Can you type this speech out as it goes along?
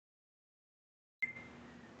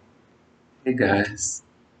Hey guys,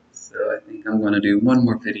 so I think I'm gonna do one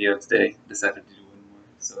more video today. Decided to do one more.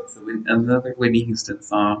 So it's another Whitney Houston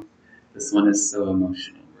song. This one is so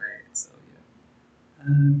emotional, right? So yeah.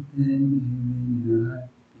 I've been in your heart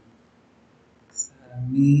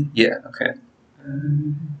inside me. Yeah, okay.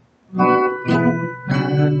 Okay.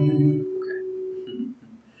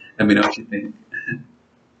 Let me know what you think.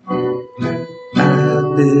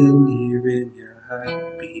 I've been hearing your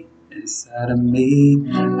heartbeat inside of me.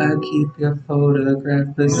 I keep your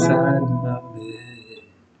photograph beside my bed.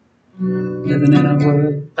 Living in a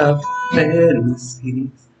world of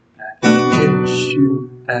fantasies, I can't get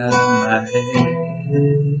you out of my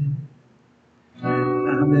head.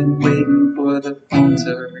 I've been waiting for the phone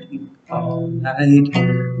to ring all night.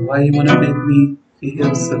 Why you wanna make me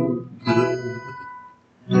feel so good?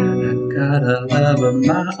 I got a love of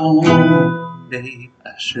my own, babe. I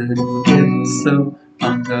shouldn't get so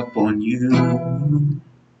hung up on you.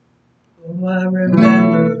 Oh, I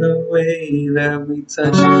remember the way that we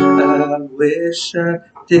touched. I wish I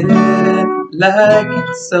didn't like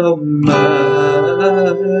it so much.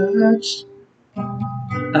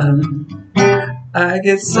 I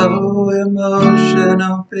get so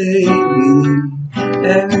emotional, baby,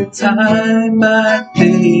 every time I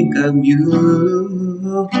think of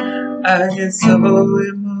you. I get so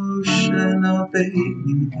emotional,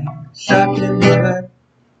 baby, shocking what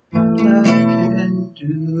love can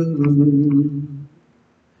do.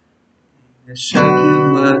 It's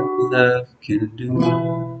shocking what love can do.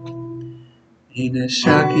 Ain't it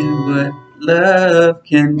shocking what love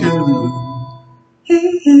can do?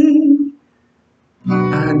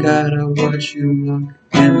 I gotta watch you walk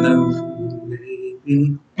in the room,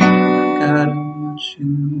 baby. I gotta watch you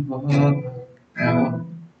walk out.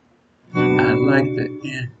 I like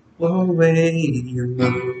the way you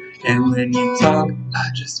move, and when you talk, I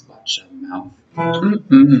just watch your mouth.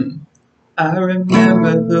 I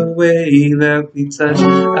remember the way that we touched.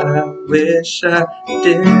 I wish I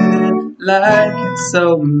didn't like it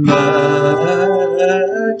so much.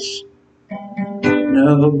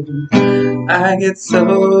 No, I get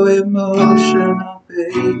so emotional,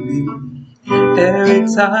 baby, every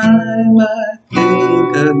time I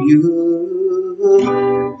think of you.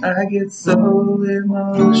 I get so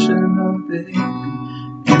emotional, baby,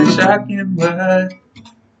 and it's shocking what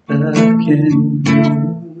love can do.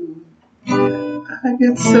 I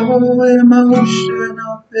get so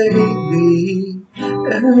emotional, baby,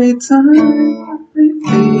 every time I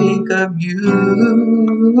think of you.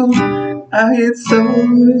 I get so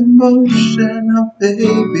emotional,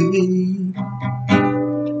 baby,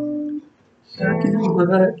 shocking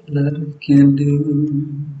what love can do.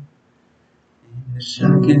 It's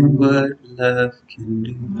shocking what love can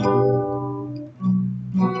do.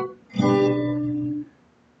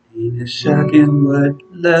 It's shocking what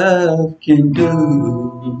love can do.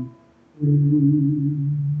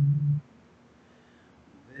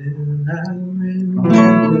 Well, I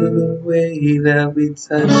remember the way that we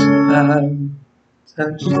touched.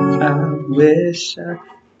 I wish I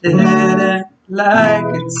didn't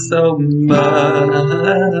like it so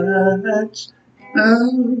much.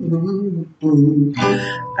 Oh,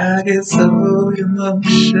 I get so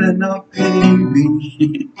emotional,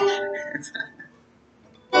 baby,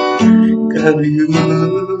 cause you.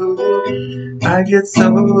 I get so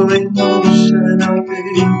emotional,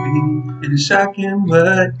 baby, and it's shocking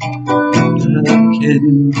what love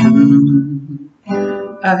can do.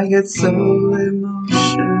 I get so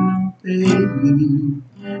emotional, baby,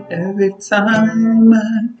 every time I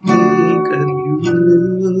think of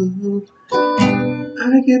you.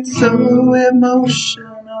 I get so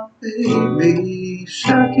emotional, baby,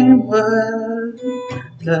 shocking what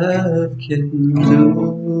love can do.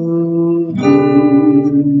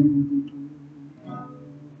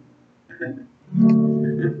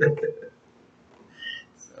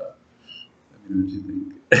 So, let me know what you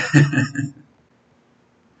think.